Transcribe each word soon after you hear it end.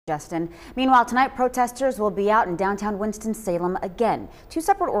Justin. Meanwhile, tonight protesters will be out in downtown Winston-Salem again. Two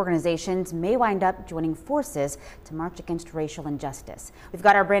separate organizations may wind up joining forces to march against racial injustice. We've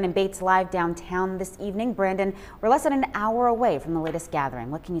got our Brandon Bates live downtown this evening. Brandon, we're less than an hour away from the latest gathering.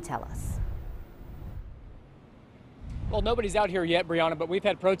 What can you tell us? Well, nobody's out here yet, Brianna, but we've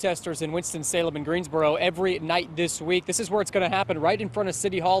had protesters in Winston-Salem and Greensboro every night this week. This is where it's going to happen, right in front of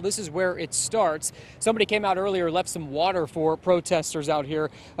City Hall. This is where it starts. Somebody came out earlier, left some water for protesters out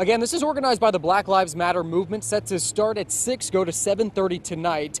here. Again, this is organized by the Black Lives Matter movement, set to start at 6, go to 7:30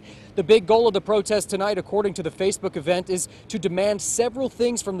 tonight. The big goal of the protest tonight, according to the Facebook event, is to demand several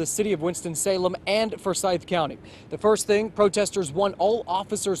things from the city of Winston-Salem and Forsyth County. The first thing, protesters want all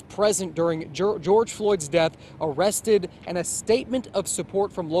officers present during George Floyd's death arrested and a statement of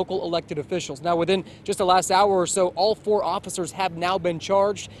support from local elected officials. Now, within just the last hour or so, all 4 officers have now been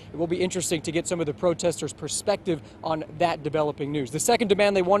charged. It will be interesting to get some of the protesters' perspective on that developing news. The second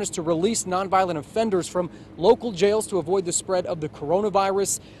demand they want is to release nonviolent offenders from local jails to avoid the spread of the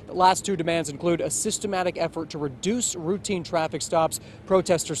coronavirus. The last 2 demands include a systematic effort to reduce routine traffic stops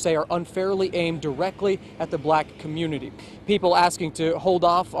protesters say are unfairly aimed directly at the black community. People asking to hold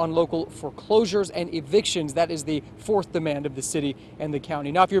off on local foreclosures and evictions. That is the 4th demand of the city and the county.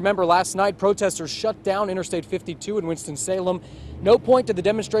 Now, if you remember last night, protesters shut down Interstate 52 in Winston-Salem. No point did the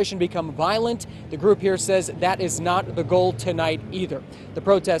demonstration become violent. The group here says that is not the goal tonight either. The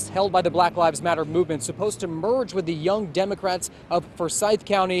protest held by the Black Lives Matter movement supposed to merge with the Young Democrats of Forsyth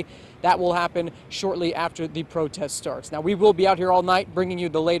County. That will happen shortly after the protest starts. Now, we will be out here all night bringing you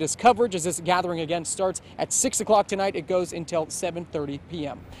the latest coverage as this gathering again starts at 6 o'clock tonight. It goes until 7:30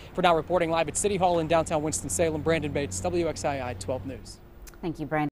 p.m. For now, reporting live at City Hall in downtown Winston-Salem, Brandon Bates, WXII 12 News. Thank you, Brandon.